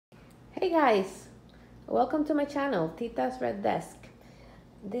Hey guys, welcome to my channel, Tita's Red Desk.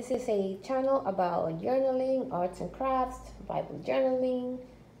 This is a channel about journaling, arts and crafts, Bible journaling,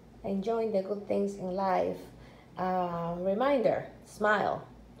 enjoying the good things in life. Reminder, smile.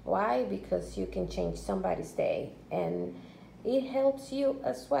 Why? Because you can change somebody's day and it helps you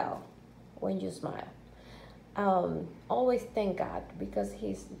as well when you smile. Always thank God because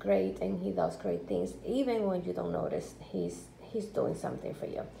He's great and He does great things even when you don't notice He's doing something for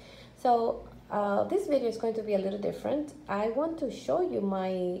you. So this video is going to be a little different. I want to show you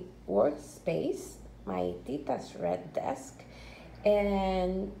my workspace, my Tita's Red Desk,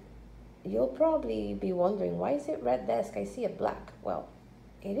 and you'll probably be wondering, why is it red desk? I see it black. Well,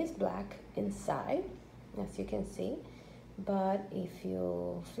 it is black inside, as you can see, but if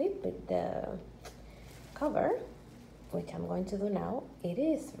you flip it, the cover, which I'm going to do now, it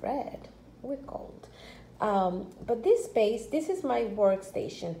is red with gold. But this space, this is my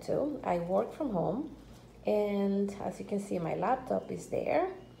workstation too. I work from home, and as you can see, my laptop is there,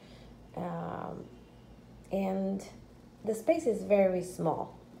 and the space is very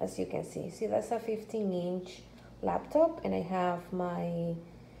small, as you can see. See, that's a 15-inch laptop, and I have my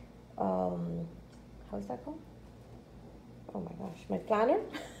how's that called? Oh my gosh, my planner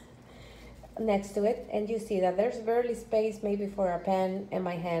next to it, and you see that there's barely space maybe for a pen and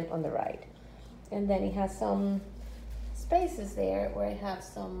my hand on the right. And then it has some spaces there where I have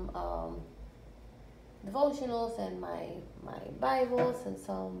some devotionals and my Bibles and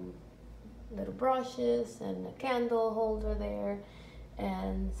some little brushes and a candle holder there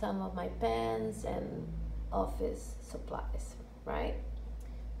and some of my pens and office supplies, right?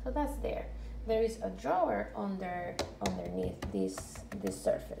 So that's there. There is a drawer underneath this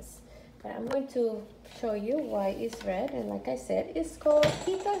surface. But I'm going to show you why it's red, and like I said, it's called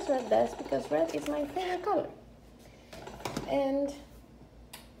Tita's Red Desk because red is my favorite color. And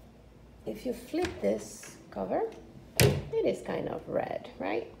if you flip this cover, it is kind of red,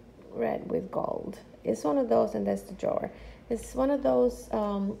 right? Red with gold. It's one of those, and that's the drawer. It's one of those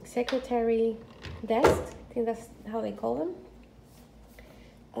secretary desks, I think that's how they call them,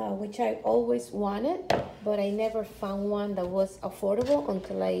 which I always wanted, but I never found one that was affordable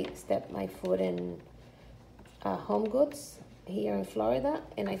until I stepped my foot in Home Goods here in Florida,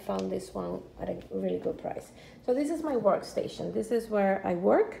 and I found this one at a really good price. So this is my workstation. This is where I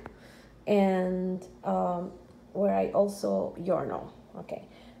work and where I also journal, okay?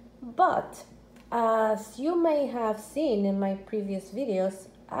 But as you may have seen in my previous videos,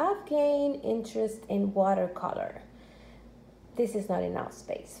 I've gained interest in watercolor. This is not enough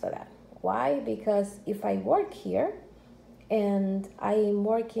space for that. Why? Because if I work here and I'm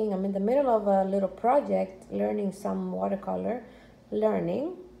in the middle of a little project, learning some watercolor,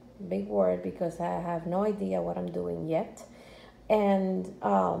 big word because I have no idea what I'm doing yet. And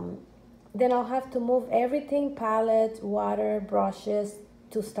then I'll have to move everything, palette, water, brushes,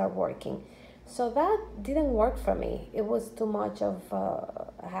 to start working. So that didn't work for me. It was too much of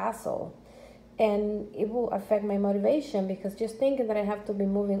a hassle. And it will affect my motivation because just thinking that I have to be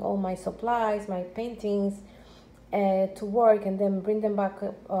moving all my supplies, my paintings to work and then bring them back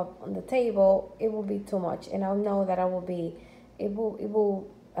up on the table, it will be too much. And I'll know that it will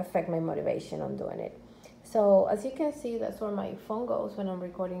affect my motivation on doing it. So as you can see, that's where my phone goes when I'm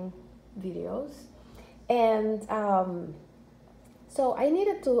recording videos. And so I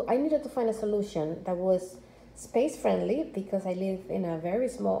needed to find a solution that was space friendly because I live in a very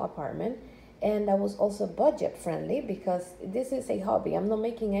small apartment. And that was also budget friendly because this is a hobby. I'm not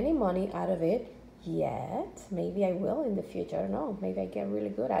making any money out of it yet. Maybe I will in the future. No, maybe I get really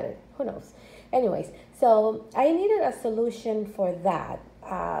good at it. Who knows? Anyways, so I needed a solution for that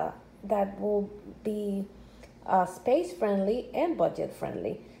that will be space friendly and budget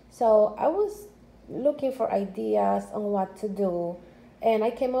friendly. So I was looking for ideas on what to do, and I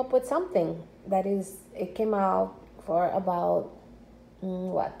came up with something it came out for about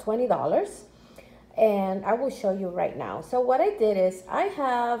 $20. And I will show you right now. So what I did is I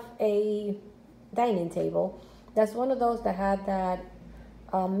have a dining table. That's one of those that had that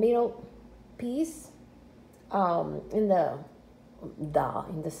middle piece in the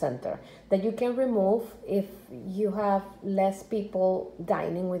center that you can remove if you have less people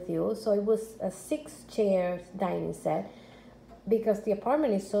dining with you. So it was a 6-chair dining set. Because the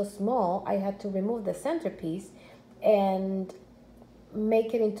apartment is so small, I had to remove the centerpiece and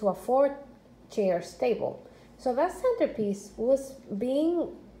make it into a 4-chair table. So that centerpiece was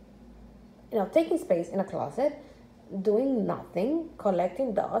taking space in a closet, doing nothing,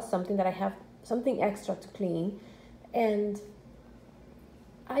 collecting dust, something extra to clean. And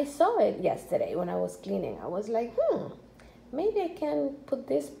I saw it yesterday when I was cleaning. I was like, maybe I can put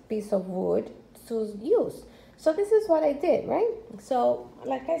this piece of wood to use. So this is what I did, right? So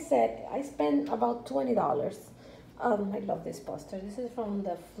like I said, I spent about $20. I love this poster. This is from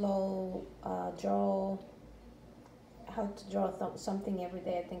the Flow Draw, How to Draw Something Every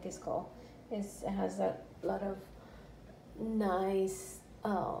Day, I think it's called. It has a lot of nice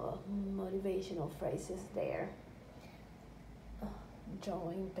motivational phrases there.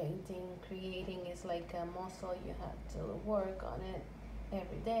 Drawing, painting, creating is like a muscle. You have to work on it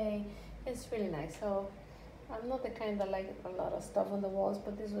every day. It's really nice. So I'm not the kind that like a lot of stuff on the walls,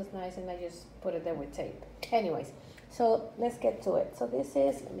 but this was nice and I just put it there with tape. Anyways, so let's get to it. So this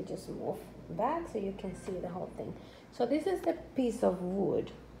is, let me just move back so you can see the whole thing. So this is the piece of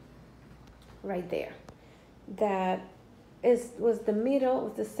wood right there that was the middle,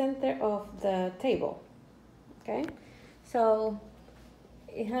 was the center of the table. Okay, so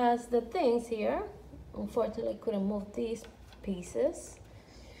it has the things here. Unfortunately, I couldn't move these pieces,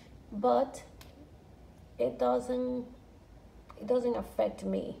 but it doesn't affect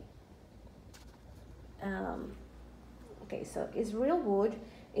me. Okay, so it's real wood,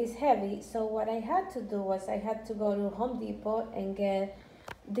 it's heavy. So what I had to do was I had to go to Home Depot and get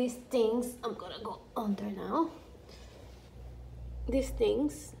these things. I'm gonna go under now. These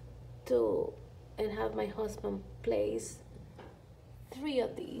things and have my husband place 3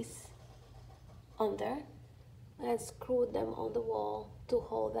 of these under and screw them on the wall to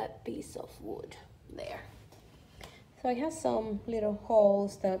hold that piece of wood there. So I have some little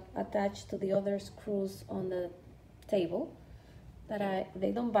holes that attach to the other screws on the table that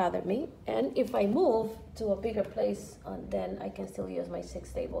they don't bother me. And if I move to a bigger place, then I can still use my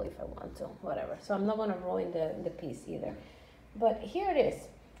 6 table if I want to, whatever. So I'm not gonna ruin the piece either. But here it is.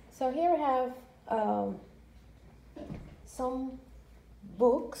 So here I have some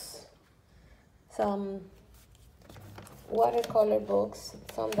books, some watercolor books,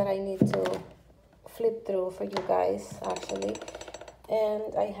 some that I need to flip through for you guys actually.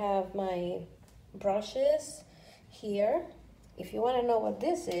 And I have my brushes here. If you want to know what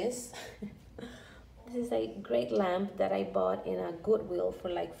this is, this is a great lamp that I bought in a Goodwill for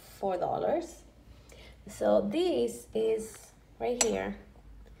like $4. So this is right here.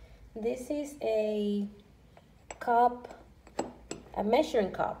 This is a cup, a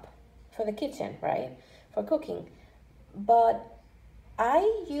measuring cup for the kitchen, right? For cooking. But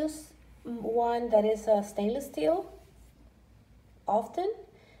I use one that is a stainless steel often,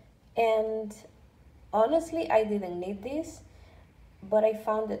 and honestly I didn't need this, but I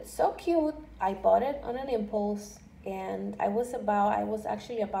found it so cute. I bought it on an impulse, and I was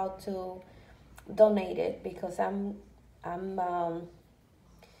actually about to donate it because I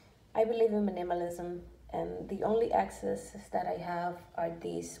believe in minimalism, and the only accesses that I have are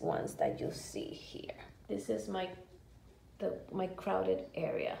these ones that you see here. This is my crowded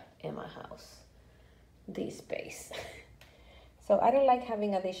area in my house, this space. So I don't like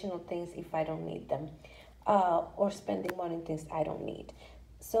having additional things if I don't need them, or spending money on things I don't need.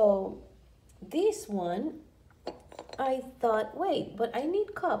 So this one, I thought, wait, but I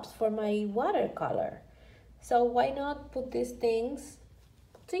need cups for my watercolor. So why not put these things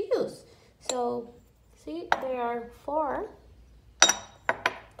to use? So see, there are 4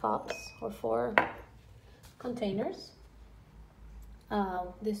 cups or 4 containers.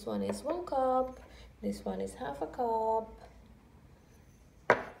 This one is 1 cup, this one is half a cup,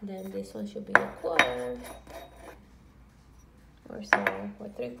 then this one should be a quarter or so, or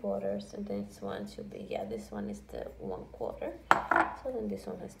 3/4, and this one should be, yeah, this one is the 1/4. So then this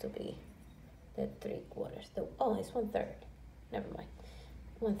one has to be the 3/4. Oh, it's 1/3. Never mind,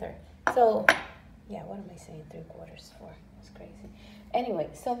 1/3. So yeah, what am I saying 3/4 for? It's crazy. Anyway,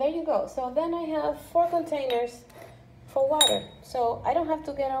 so there you go. So then I have 4 containers for water, so I don't have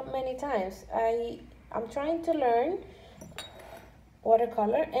to get up many times. I'm trying to learn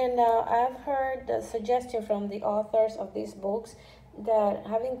watercolor, and I've heard the suggestion from the authors of these books that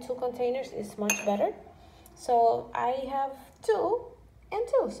having 2 containers is much better. So I have 2 and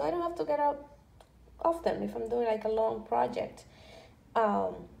 2, so I don't have to get up often if I'm doing like a long project.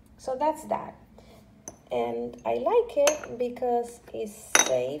 So that's that, and I like it because it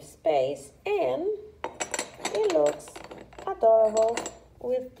saves space and it looks adorable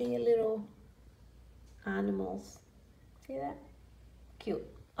with the little animals. See that? Cute.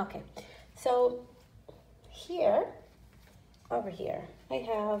 Okay, so over here, I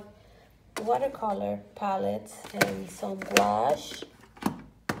have watercolor palettes and some gouache.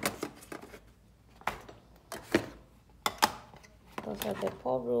 Those are the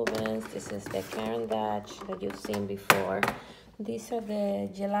Paul Rubens. This is the Karen Dutch that you've seen before. These are the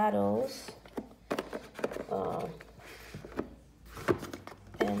gelatos.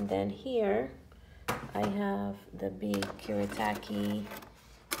 And then here I have the big Kuretake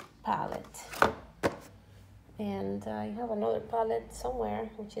palette. And I have another palette somewhere,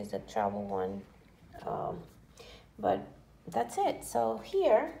 which is the travel one. But that's it. So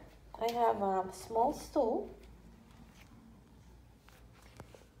here I have a small stool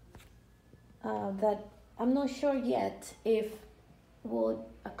that I'm not sure yet if would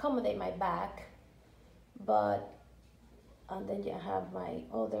accommodate my back, but and then you have my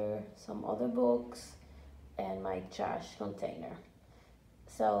some other books and my trash container.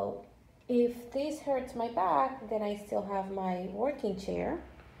 So if this hurts my back, then I still have my working chair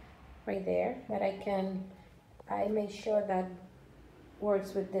right there that I make sure that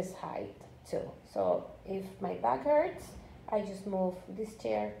works with this height too. So if my back hurts, I just move this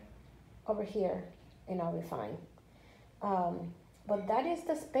chair over here and I'll be fine. But that is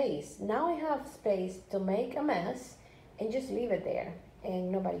the space. Now I have space to make a mess and just leave it there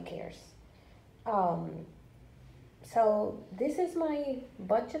and nobody cares. So this is my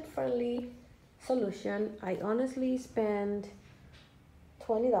budget-friendly solution. I honestly spend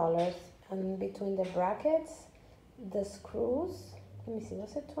 $20, and between the brackets, the screws, let me see,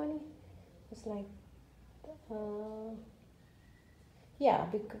 was it 20? It's like, yeah,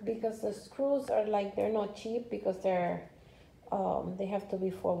 because the screws are like, they're not cheap because they're, they have to be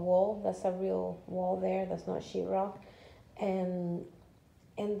for wool. That's a real wool there, that's not sheetrock. And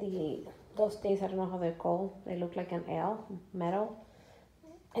those things, I don't know how they're called. They look like an L, metal.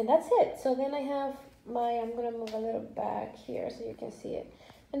 And that's it. So then I have I'm gonna move a little back here so you can see it.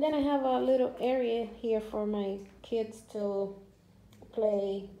 And then I have a little area here for my kids to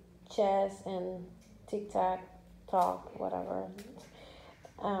play chess and tic-tac-toe, whatever,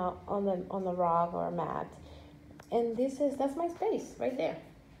 on the rug or mat. And that's my space right there.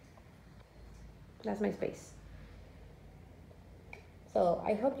 That's my space. So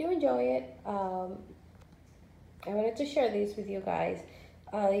I hope you enjoy it. I wanted to share this with you guys.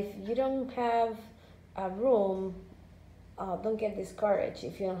 If you don't have a room, don't get discouraged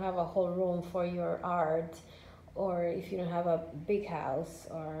if you don't have a whole room for your art, or if you don't have a big house,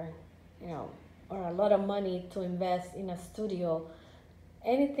 or or a lot of money to invest in a studio.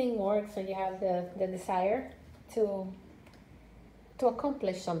 Anything works when you have the desire to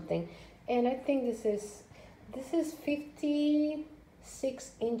accomplish something. And I think this is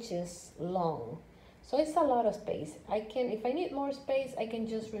 56 inches long. So it's a lot of space. If I need more space, I can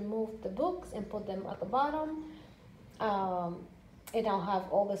just remove the books and put them at the bottom. And I'll have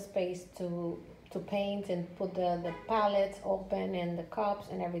all the space to paint and put the palettes open and the cups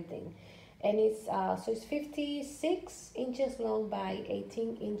and everything. And it's so it's 56 inches long by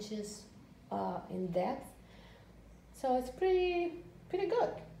 18 inches in depth. So it's pretty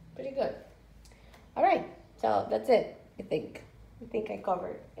good. All right, so that's it. I think I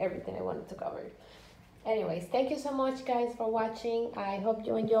covered everything I wanted to cover. Anyways, thank you so much, guys, for watching. I hope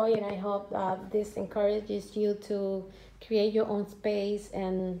you enjoy, and I hope this encourages you to create your own space,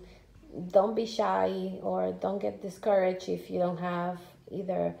 and don't be shy or don't get discouraged if you don't have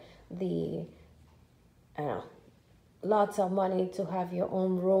either lots of money to have your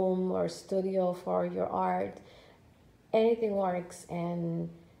own room or studio for your art. Anything works, and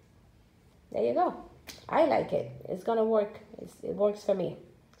there you go. I like it. It's gonna work. It works for me.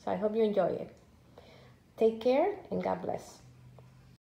 So I hope you enjoy it. Take care and God bless.